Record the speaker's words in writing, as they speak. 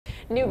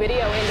New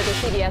video into the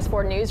CBS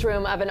 4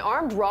 newsroom of an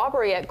armed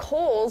robbery at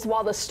Kohl's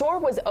while the store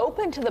was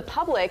open to the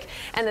public,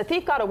 and the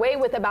thief got away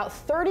with about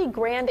 30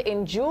 grand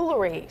in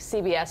jewelry.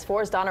 CBS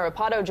 4's Donna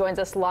Rapado joins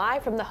us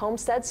live from the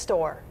Homestead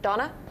store.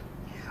 Donna?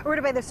 Right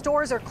away, the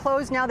stores are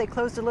closed now. They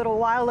closed a little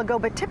while ago,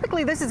 but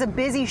typically this is a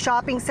busy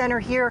shopping center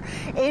here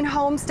in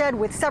Homestead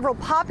with several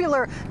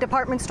popular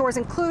department stores,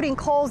 including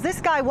Kohl's. This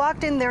guy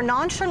walked in there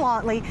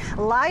nonchalantly,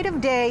 light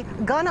of day,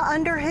 gun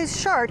under his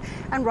shirt,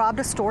 and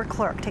robbed a store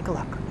clerk. Take a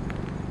look.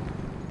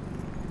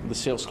 The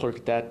sales clerk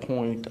at that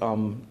point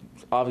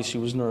obviously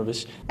was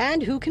nervous.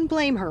 And who can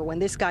blame her when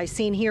this guy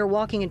seen here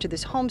walking into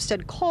this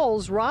Homestead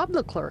Kohl's robbed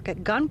the clerk at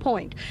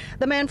gunpoint?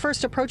 The man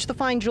first approached the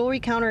fine jewelry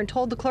counter and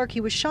told the clerk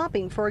he was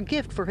shopping for a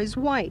gift for his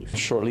wife.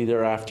 Shortly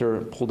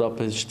thereafter, pulled up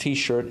his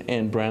T-shirt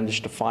and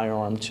brandished a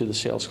firearm to the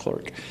sales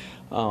clerk.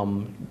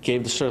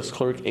 Gave the sales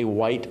clerk a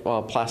white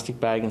plastic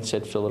bag and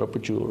said, "Fill it up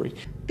with jewelry."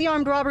 The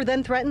armed robber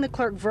then threatened the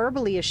clerk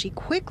verbally as she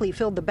quickly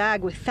filled the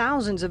bag with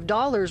thousands of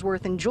dollars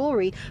worth in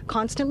jewelry,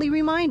 constantly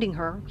reminding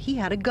her he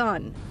had a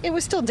gun. It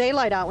was still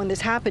daylight out when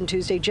this happened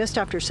Tuesday. Just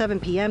after 7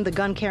 p.m., the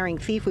gun-carrying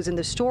thief was in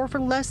the store for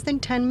less than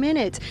 10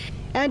 minutes.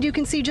 And you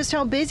can see just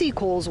how busy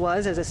Kohl's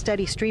was as a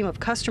steady stream of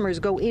customers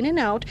go in and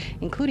out,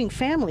 including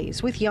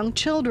families with young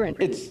children.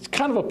 It's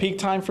kind of a peak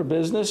time for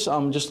business,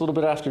 just a little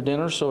bit after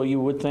dinner, so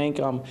you would think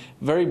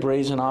very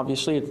brazen,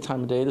 obviously, at the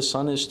time of day. The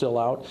sun is still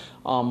out.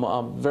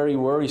 Very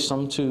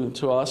worrisome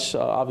to us.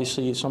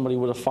 Obviously, somebody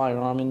with a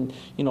firearm, and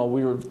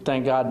we were,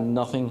 thank God,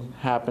 nothing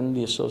happened.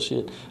 The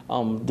associate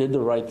did the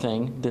right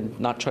thing, did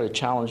not try to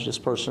challenge this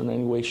person in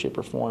any way, shape,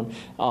 or form,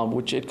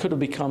 which it could have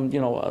become,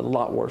 a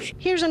lot worse.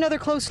 Here's another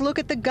close look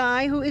at the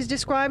guy who is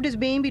described as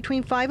being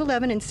between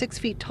 5'11" and 6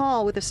 feet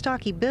tall with a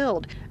stocky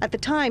build. At the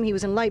time, he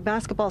was in light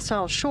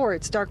basketball-style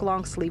shorts, dark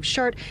long-sleeve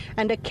shirt,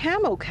 and a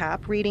camo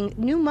cap reading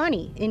 "New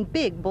Money" in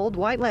big, bold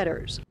white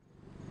letters.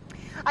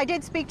 I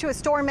did speak to a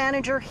store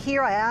manager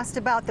here. I asked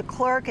about the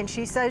clerk, and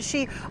she says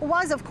she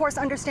was, of course,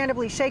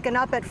 understandably shaken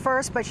up at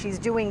first, but she's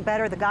doing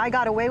better. The guy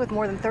got away with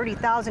more than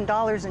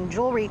 $30,000 in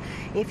jewelry.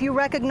 If you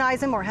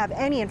recognize him or have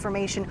any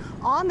information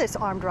on this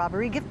armed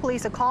robbery, give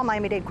police a call.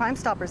 Miami-Dade Crime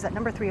Stoppers at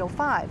number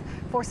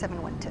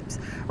 305-471-TIPS.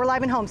 We're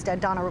live in Homestead.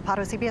 Donna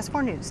Rapado, CBS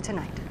 4 News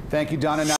Tonight. Thank you, Donna.